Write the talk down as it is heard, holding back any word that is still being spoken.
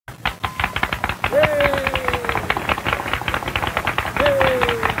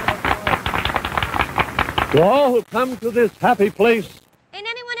To all who come to this happy place. Ain't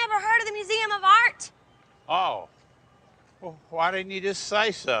anyone ever heard of the Museum of Art? Oh. Well, why didn't you just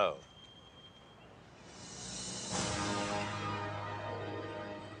say so?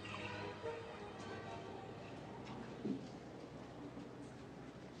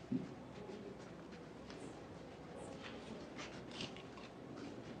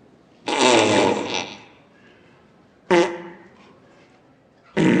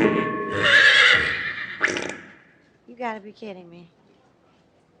 You gotta be kidding me.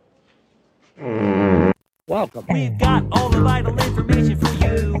 Welcome. We've got all the vital information for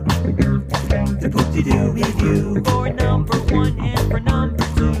you. The Poop-de-Doo Review for number 1 and for number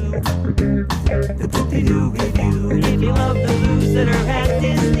 2. The Poop-de-Doo Review. If you love the moves that are at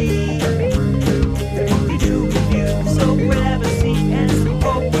Disney. The Poop-de-Doo Review. So grab a seat and some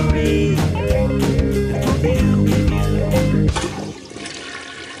potpourri. The Poop-de-Doo Review.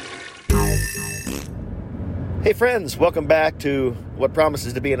 Hey friends, welcome back to what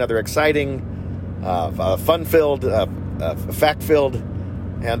promises to be another exciting, fun-filled, fact-filled,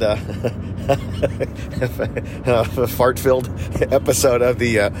 and fart-filled episode of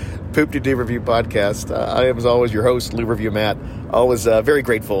the Poop-de-Doo Review podcast. I am, as always, your host, Lou Review Matt. Always very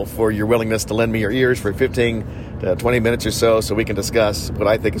grateful for your willingness to lend me your ears for 15 to 20 minutes or so we can discuss what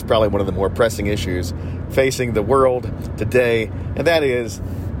I think is probably one of the more pressing issues facing the world today, and that is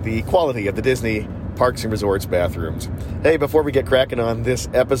the quality of the Disney Parks and Resorts bathrooms. Hey, before we get cracking on this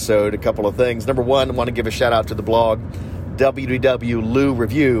episode, a couple of things. Number one, I want to give a shout out to the blog, WDW Lou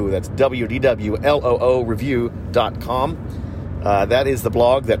Review. That's WDWLOO Review.com. That is the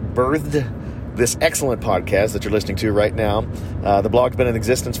blog that birthed this excellent podcast that you're listening to right now. The blog's been in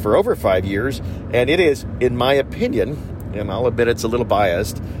existence for over 5 years, and it is, in my opinion, and I'll admit it's a little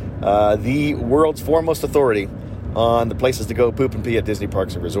biased, the world's foremost authority on the places to go poop and pee at Disney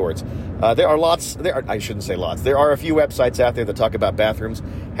Parks and Resorts. There are a few websites out there that talk about bathrooms.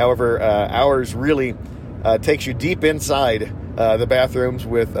 However, ours really takes you deep inside the bathrooms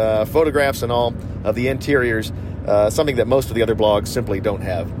with photographs and all of the interiors, something that most of the other blogs simply don't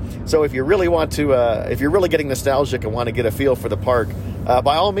have. So if you really want to, if you're really getting nostalgic and want to get a feel for the park,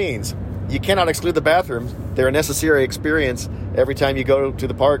 by all means, you cannot exclude the bathrooms. They're a necessary experience every time you go to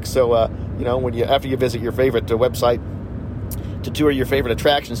the park. So, after you visit your favorite website to tour your favorite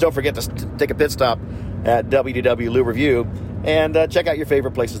attractions, don't forget to take a pit stop at WDW Lou Review and check out your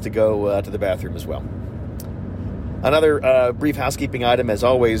favorite places to go to the bathroom as well. Another brief housekeeping item, as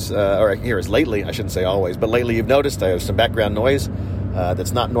always, or here is lately, I shouldn't say always, but lately you've noticed I have some background noise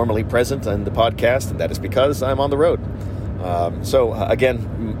that's not normally present in the podcast, and that is because I'm on the road.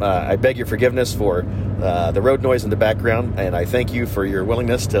 Again, I beg your forgiveness for the road noise in the background, and I thank you for your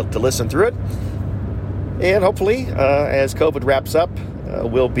willingness to listen through it. And hopefully, as COVID wraps up,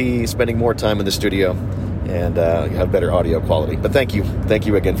 we'll be spending more time in the studio and have better audio quality. But thank you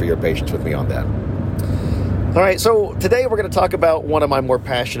again for your patience with me on that. All right, so today we're going to talk about one of my more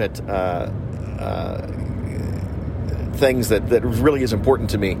passionate things that really is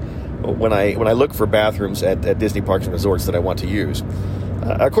important to me when I look for bathrooms at Disney Parks and Resorts that I want to use.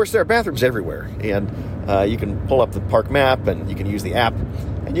 Of course, there are bathrooms everywhere, and you can pull up the park map, and you can use the app,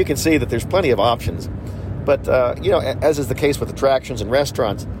 and you can see that there's plenty of options. But, as is the case with attractions and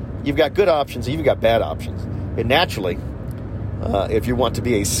restaurants, you've got good options and you've got bad options. And naturally, if you want to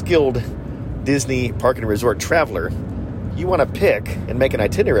be a skilled Disney Park and Resort traveler, you want to pick and make an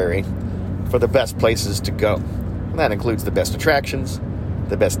itinerary for the best places to go. And that includes the best attractions,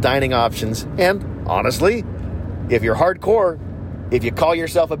 the best dining options, and honestly, if you're hardcore, if you call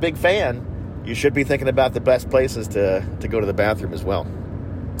yourself a big fan, you should be thinking about the best places to go to the bathroom as well.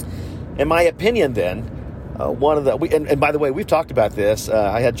 In my opinion, then, and by the way, we've talked about this.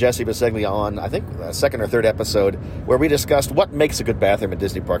 I had Jesse Biseglia on, I think, second or third episode, where we discussed what makes a good bathroom at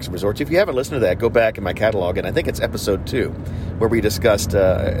Disney Parks and Resorts. If you haven't listened to that, go back in my catalog, and I think it's episode 2, where we discussed,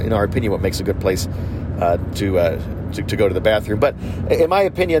 in our opinion, what makes a good place to go to the bathroom. But in my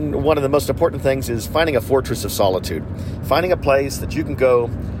opinion, one of the most important things is finding a fortress of solitude, finding a place that you can go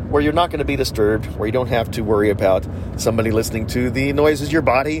where you're not going to be disturbed, where you don't have to worry about somebody listening to the noises your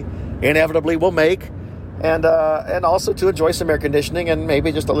body inevitably will make, and also to enjoy some air conditioning and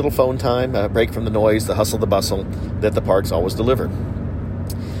maybe just a little phone time, a break from the noise, the hustle, the bustle that the parks always deliver.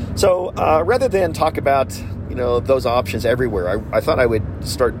 So rather than talk about those options everywhere, I thought I would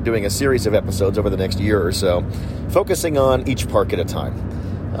start doing a series of episodes over the next year or so, focusing on each park at a time.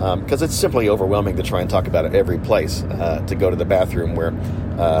 Because it's simply overwhelming to try and talk about every place to go to the bathroom where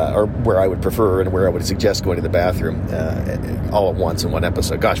I would prefer and where I would suggest going to the bathroom all at once in one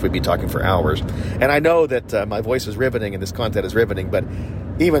episode. Gosh, we'd be talking for hours. And I know that my voice is riveting and this content is riveting, but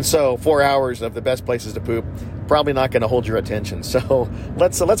even so, 4 hours of the best places to poop probably not going to hold your attention. So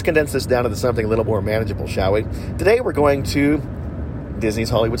let's condense this down into something a little more manageable, shall we? Today we're going to Disney's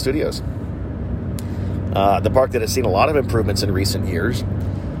Hollywood Studios, the park that has seen a lot of improvements in recent years.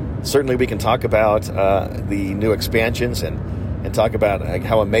 Certainly we can talk about the new expansions and talk about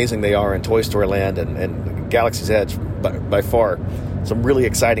how amazing they are in Toy Story Land and Galaxy's Edge. By far, some really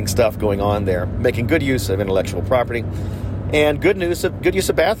exciting stuff going on there, making good use of intellectual property and good use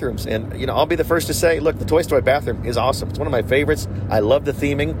of bathrooms. And I'll be the first to say, look, the Toy Story bathroom is awesome. It's one of my favorites. I love the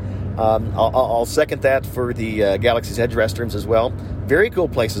theming. I'll second that for the Galaxy's Edge restrooms as well. Very cool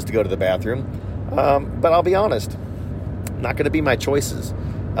places to go to the bathroom. But I'll be honest, not going to be my choices.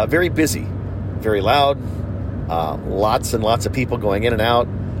 Very busy, very loud, lots and lots of people going in and out.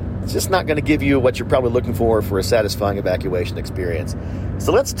 It's just not going to give you what you're probably looking for a satisfying evacuation experience.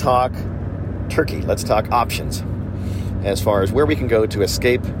 So let's talk Turkey. Let's talk options as far as where we can go to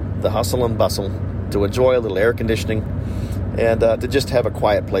escape the hustle and bustle, to enjoy a little air conditioning, and to just have a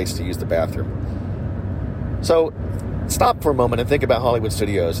quiet place to use the bathroom. So stop for a moment and think about Hollywood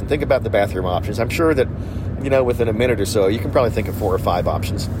Studios and think about the bathroom options. I'm sure that, within a minute or so, you can probably think of 4 or 5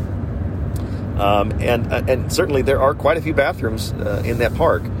 options. And certainly there are quite a few bathrooms in that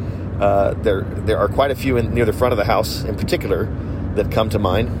park. There are quite a few near the front of the house in particular that come to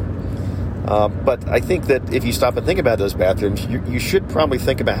mind. But I think that if you stop and think about those bathrooms, you should probably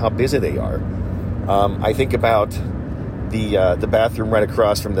think about how busy they are. I think about the bathroom right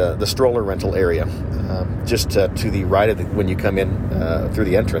across from the stroller rental area, just to the right of when you come in through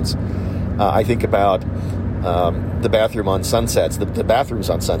the entrance. I think about the bathroom on Sunsets, the bathrooms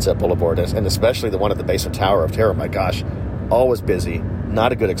on Sunset Boulevard, and especially the one at the basement tower of Terror. My gosh, always busy,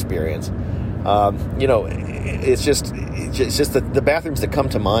 not a good experience. It's just that the bathrooms that come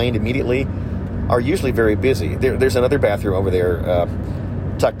to mind immediately are usually very busy. There's another bathroom over there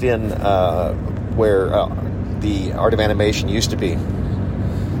tucked in where the Art of Animation used to be,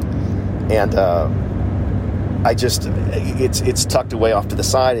 and it's tucked away off to the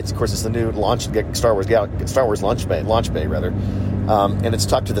side. It's the new Star Wars launch bay rather, and it's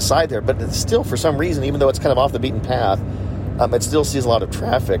tucked to the side there. But it's still, for some reason, even though it's kind of off the beaten path, it still sees a lot of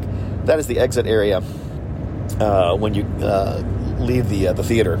traffic. That is the exit area when you leave the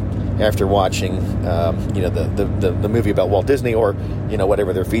theater after watching the movie about Walt Disney or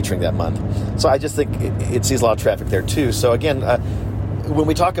whatever they're featuring that month. So I just think it sees a lot of traffic there too. So again, when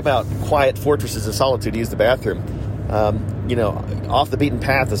we talk about quiet fortresses of solitude to use the bathroom, off the beaten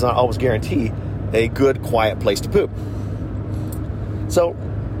path does not always guarantee a good, quiet place to poop. So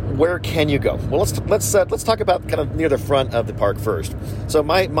where can you go? Well, let's talk about kind of near the front of the park first. So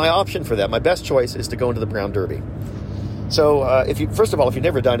my option for that, my best choice, is to go into the Brown Derby. So if you've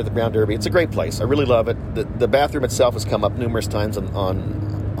never dined at the Brown Derby, it's a great place. I really love it. The bathroom itself has come up numerous times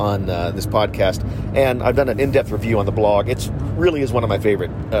on this podcast, and I've done an in-depth review on the blog. It really is one of my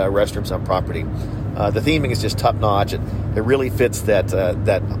favorite restrooms on property. The theming is just top-notch. It really fits that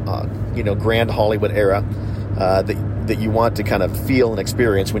grand Hollywood era that you want to kind of feel and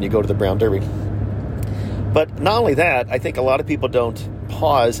experience when you go to the Brown Derby. But not only that, I think a lot of people don't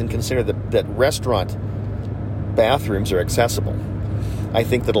pause and consider that restaurant bathrooms are accessible. I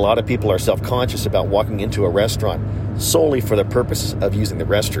think that a lot of people are self-conscious about walking into a restaurant solely for the purpose of using the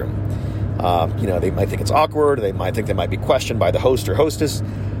restroom. They might think it's awkward, they might think they might be questioned by the host or hostess,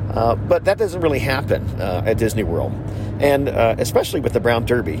 but that doesn't really happen at Disney World. And especially with the Brown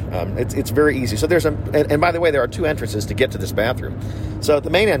Derby, it's very easy. So and by the way, there are 2 entrances to get to this bathroom. So the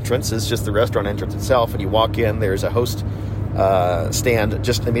main entrance is just the restaurant entrance itself, and you walk in, there's a host stand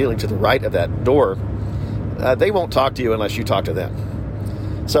just immediately to the right of that door. They won't talk to you unless you talk to them.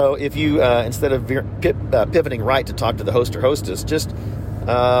 So if you, instead of pivoting right to talk to the host or hostess, just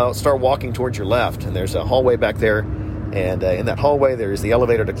start walking towards your left, and there's a hallway back there, and in that hallway there's the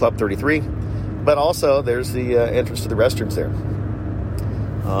elevator to Club 33, but also there's the entrance to the restrooms there.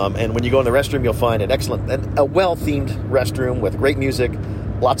 And when you go in the restroom, you'll find a well-themed restroom with great music,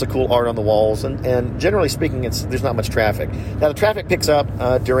 lots of cool art on the walls, and generally speaking, there's not much traffic. Now, the traffic picks up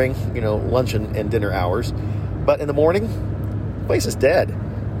during lunch and dinner hours, but in the morning, the place is dead,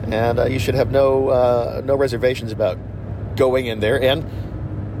 and you should have no reservations about going in there. And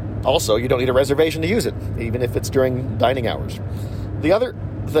also, you don't need a reservation to use it, even if it's during dining hours. The other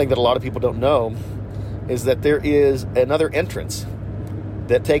thing that a lot of people don't know is that there is another entrance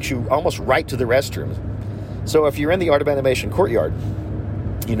that takes you almost right to the restrooms. So if you're in the Art of Animation courtyard,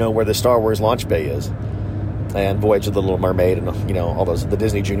 where the Star Wars launch bay is, and Voyage of the Little Mermaid, and all those, the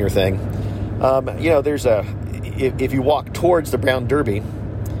Disney Junior thing, there's if you walk towards the Brown Derby,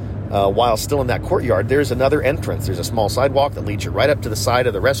 while still in that courtyard, there's another entrance. There's a small sidewalk that leads you right up to the side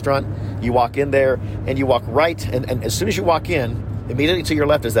of the restaurant. You walk in there, and you walk right, and as soon as you walk in, immediately to your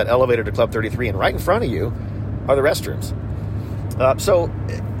left is that elevator to Club 33, and right in front of you are the restrooms. So,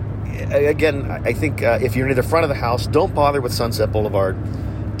 again, I think if you're near the front of the house, don't bother with Sunset Boulevard.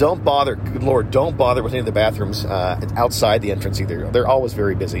 Don't bother, good Lord, don't bother with any of the bathrooms outside the entrance either. They're always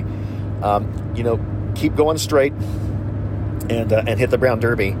very busy. Keep going straight and hit the Brown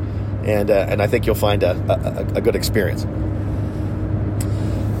Derby, and I think you'll find a good experience.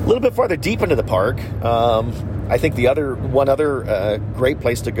 A little bit farther deep into the park, I think one other great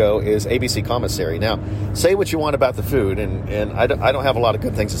place to go is ABC Commissary. Now, say what you want about the food, and I don't have a lot of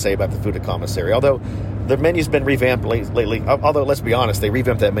good things to say about the food at Commissary, although the menu's been revamped lately. Although, let's be honest, they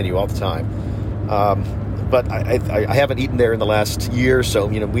revamp that menu all the time. But I haven't eaten there in the last year, so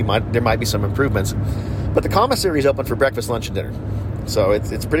there might be some improvements. But the Commissary is open for breakfast, lunch, and dinner. So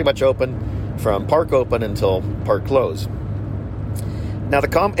it's pretty much open from park open until park close. Now, the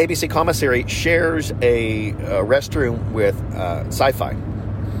ABC Commissary shares a restroom with Sci-Fi.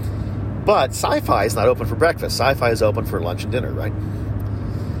 But Sci-Fi is not open for breakfast. Sci-Fi is open for lunch and dinner, right?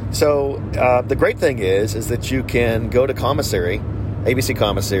 So the great thing is that you can go to Commissary, ABC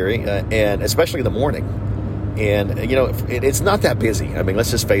Commissary, and especially in the morning. And, it's not that busy. I mean,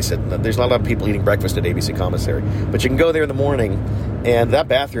 let's just face it. There's not a lot of people eating breakfast at ABC Commissary. But you can go there in the morning, and that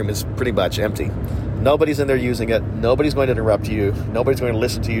bathroom is pretty much empty. Nobody's in there using it. Nobody's going to interrupt you. Nobody's going to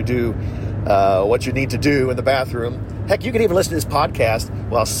listen to you do what you need to do in the bathroom. Heck, you can even listen to this podcast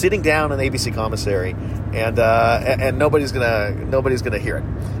while sitting down in ABC Commissary, and nobody's gonna hear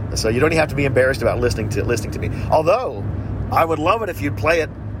it. So you don't even have to be embarrassed about listening to me. Although I would love it if you'd play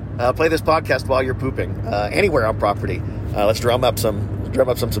this podcast while you're pooping anywhere on property. Let's drum up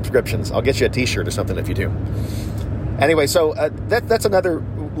some subscriptions. I'll get you a T-shirt or something if you do. Anyway, so that's another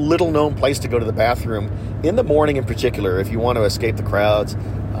little-known place to go to the bathroom in the morning, in particular, if you want to escape the crowds.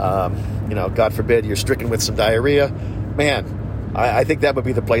 God forbid you're stricken with some diarrhea. Man, I think that would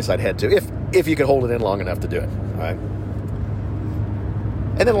be the place I'd head to if you could hold it in long enough to do it. All right.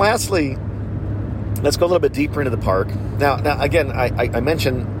 And then lastly, let's go a little bit deeper into the park. Now again, I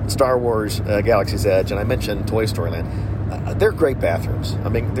mentioned Star Wars Galaxy's Edge, and I mentioned Toy Story Land. They're great bathrooms. I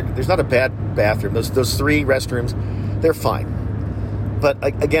mean, there's not a bad bathroom. Those three restrooms, they're fine. But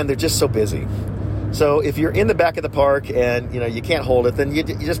again, they're just so busy. So if you're in the back of the park and you can't hold it, then you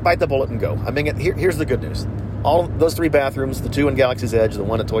just bite the bullet and go. I mean, here's the good news: all those three bathrooms, the two in Galaxy's Edge, the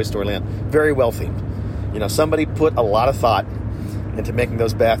one at Toy Story Land, very well themed. Somebody put a lot of thought into making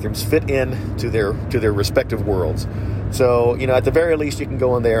those bathrooms fit in to their respective worlds. So at the very least, you can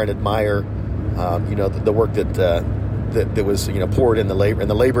go in there and admire the work that was poured in the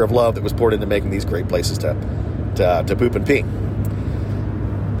labor of love that was poured into making these great places to poop and pee.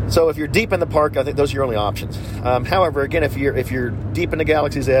 So if you're deep in the park, I think those are your only options. However, again, if you're deep into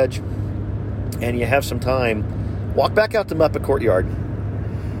Galaxy's Edge and you have some time, walk back out to Muppet Courtyard.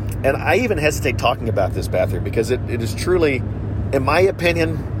 And I even hesitate talking about this bathroom because it is truly, in my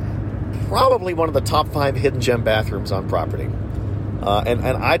opinion, probably one of the top 5 hidden gem bathrooms on property. And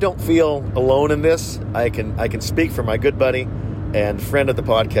I don't feel alone in this. I can speak for my good buddy and friend of the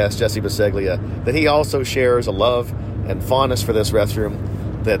podcast, Jesse Biseglia, that he also shares a love and fondness for this restroom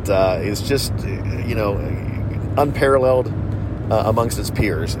that is just, unparalleled amongst its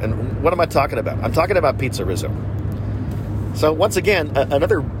peers. And what am I talking about? I'm talking about Pizza Rizzo. So once again,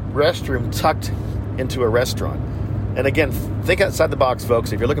 another restroom tucked into a restaurant. And again, think outside the box,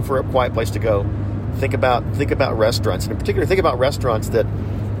 folks. If you're looking for a quiet place to go, think about restaurants. And in particular, think about restaurants that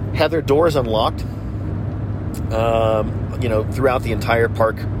have their doors unlocked, throughout the entire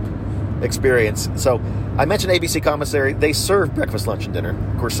park experience. So I mentioned ABC Commissary. They serve breakfast, lunch, and dinner.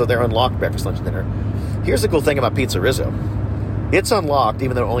 Of course, so they're unlocked breakfast, lunch, and dinner. Here's the cool thing about Pizza Rizzo. It's unlocked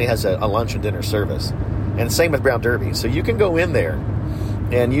even though it only has a lunch and dinner service. And same with Brown Derby. So you can go in there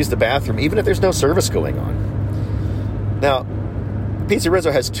and use the bathroom even if there's no service going on. Now, Pizza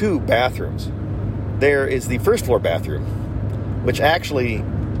Rizzo has 2 bathrooms. There is the first floor bathroom, which actually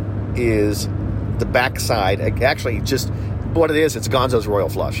is the backside. Actually, just what it is, it's Gonzo's Royal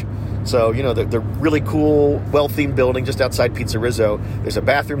Flush. So, the really cool, well-themed building just outside Pizza Rizzo. There's a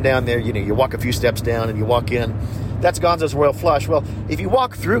bathroom down there. You walk a few steps down and you walk in. That's Gonzo's Royal Flush. Well, if you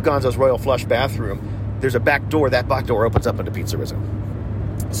walk through Gonzo's Royal Flush bathroom, there's a back door. That back door opens up into Pizza Rizzo.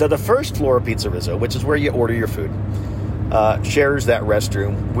 So the first floor of Pizza Rizzo, which is where you order your food, shares that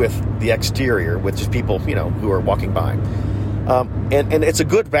restroom with the exterior, with just people, who are walking by. And it's a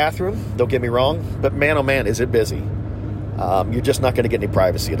good bathroom, don't get me wrong, but man, oh man, is it busy. You're just not going to get any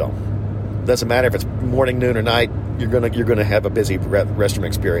privacy at all. Doesn't matter if it's morning, noon, or night, you're gonna have a busy restroom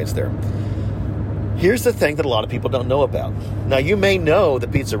experience there. Here's the thing that a lot of people don't know about. Now, you may know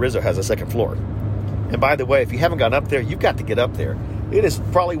that Pizza Rizzo has a second floor. And by the way, if you haven't gone up there, you've got to get up there. It is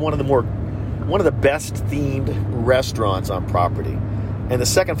probably one of the best themed restaurants on property. And the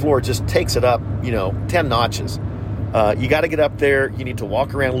second floor just takes it up, 10 notches. You got to get up there. You need to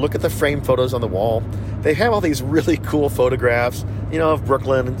walk around, look at the frame photos on the wall. They have all these really cool photographs, of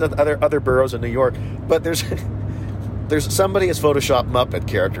Brooklyn and other boroughs in New York. But there's somebody has photoshopped Muppet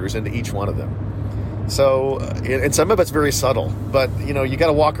characters into each one of them. So, and some of it's very subtle, but you got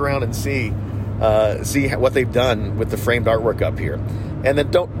to walk around and see what they've done with the framed artwork up here. And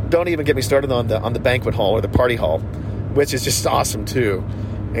then don't even get me started on the banquet hall or the party hall, which is just awesome too.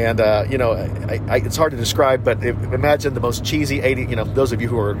 And it's hard to describe, but imagine the most cheesy 80s. Those of you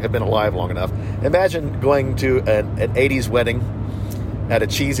who have been alive long enough, imagine going to an 80s wedding at a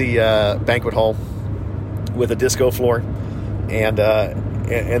cheesy banquet hall with a disco floor, and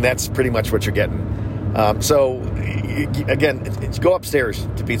that's pretty much what you're getting. So again, go upstairs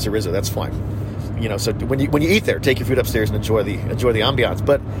to Pizza Rizzo. That's fine. So when you eat there, take your food upstairs and enjoy the ambiance.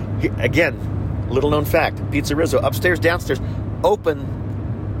 But again, little known fact: Pizza Rizzo upstairs, downstairs, open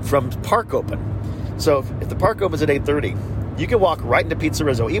from park open. So if the park opens at 8:30, you can walk right into Pizza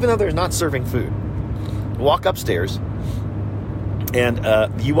Rizzo, even though they're not serving food. Walk upstairs, and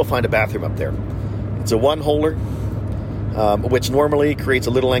you will find a bathroom up there. It's a one-holer. Which normally creates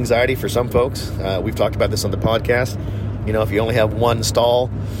a little anxiety for some folks. We've talked about this on the podcast. If you only have one stall,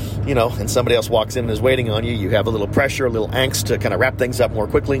 and somebody else walks in and is waiting on you, you have a little pressure, a little angst to kind of wrap things up more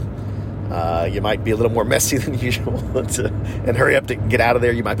quickly. You might be a little more messy than usual and hurry up to get out of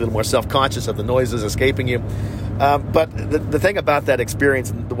there. You might be a little more self-conscious of the noises escaping you. But the thing about that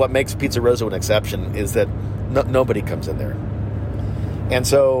experience, what makes Pizza Rizzo an exception, is that nobody comes in there. And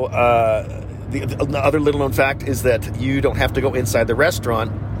so... The other little known fact is that you don't have to go inside the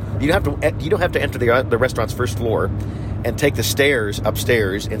restaurant. You don't have to enter the restaurant's first floor and take the stairs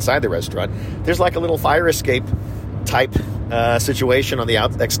upstairs inside the restaurant. There's like a little fire escape type situation on the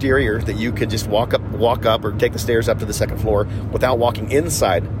exterior that you could just walk up or take the stairs up to the second floor without walking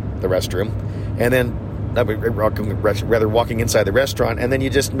inside the restroom, and then rather walking inside the restaurant, and then you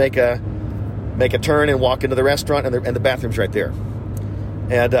just make a turn and walk into the restaurant, and the bathroom's right there.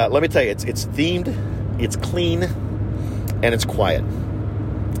 And let me tell you, it's themed, it's clean, and it's quiet.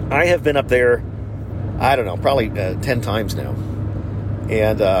 I have been up there, I don't know, probably 10 times now.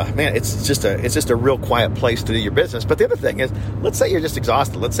 And man, it's just a real quiet place to do your business. But the other thing is, let's say you're just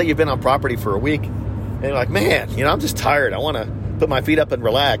exhausted. Let's say you've been on property for a week, and you're like, man, I'm just tired. I want to put my feet up and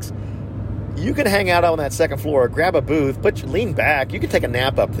relax. You can hang out on that second floor, grab a booth, lean back. You can take a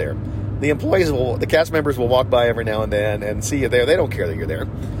nap up there. The cast members will walk by every now and then and see you there. They don't care that you're there.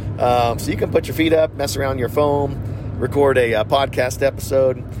 So you can put your feet up, mess around your phone, record a podcast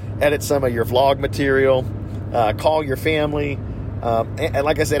episode, edit some of your vlog material, call your family, and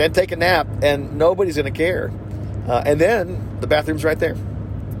like I said, and take a nap, and nobody's going to care. And then the bathroom's right there.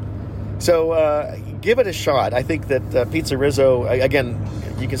 So give it a shot. I think that Pizza Rizzo, again,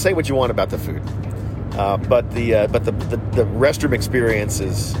 you can say what you want about the food. But the restroom experience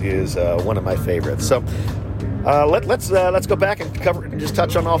is one of my favorites. So let's go back and just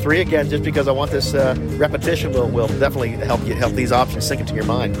touch on all three again, just because I want this repetition will definitely help these options sink into your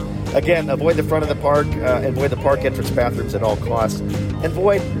mind. Again, avoid the front of the park, avoid the park entrance bathrooms at all costs, and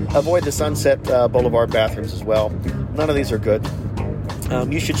avoid the Sunset Boulevard bathrooms as well. None of these are good.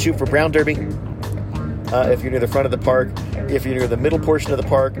 You should shoot for Brown Derby. If you're near the front of the park. If you're near the middle portion of the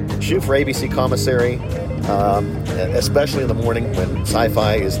park, shoot for ABC Commissary, especially in the morning when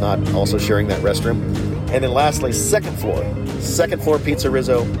Sci-Fi is not also sharing that restroom. And then lastly, second floor Pizza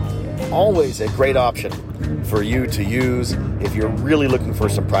Rizzo, always a great option for you to use if you're really looking for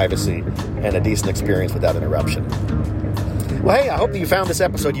some privacy and a decent experience without interruption. Well, hey, I hope that you found this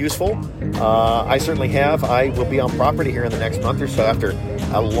episode useful. I certainly have. I will be on property here in the next month or so after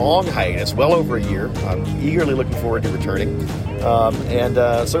a long hiatus, well over a year. I'm eagerly looking forward to returning. And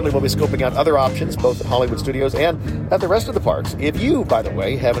certainly we'll be scoping out other options, both at Hollywood Studios and at the rest of the parks. If you, by the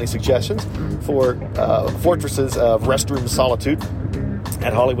way, have any suggestions for fortresses of restroom solitude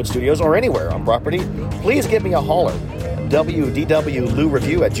at Hollywood Studios or anywhere on property, please give me a holler.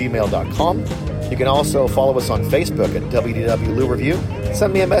 wdwloureview@gmail.com. You can also follow us on Facebook at WDWLouReview.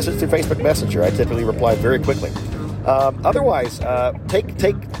 Send me a message through Facebook Messenger. I typically reply very quickly. Otherwise,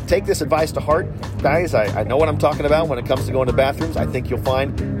 take this advice to heart. Guys, I know what I'm talking about when it comes to going to bathrooms. I think you'll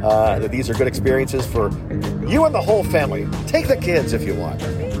find that these are good experiences for you and the whole family. Take the kids if you want.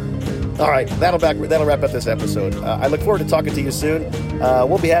 All right, that'll wrap up this episode. I look forward to talking to you soon.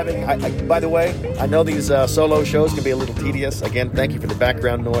 We'll be having, by the way, I know these solo shows can be a little tedious. Again, thank you for the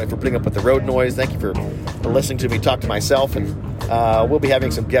background noise, for putting up with the road noise. Thank you for listening to me talk to myself. And we'll be having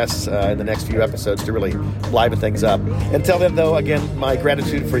some guests in the next few episodes to really liven things up. Until then, though, again, my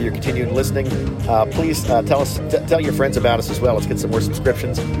gratitude for your continued listening. Please tell your friends about us as well. Let's get some more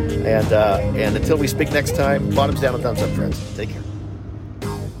subscriptions. And until we speak next time, bottoms down and thumbs up, friends. Take care.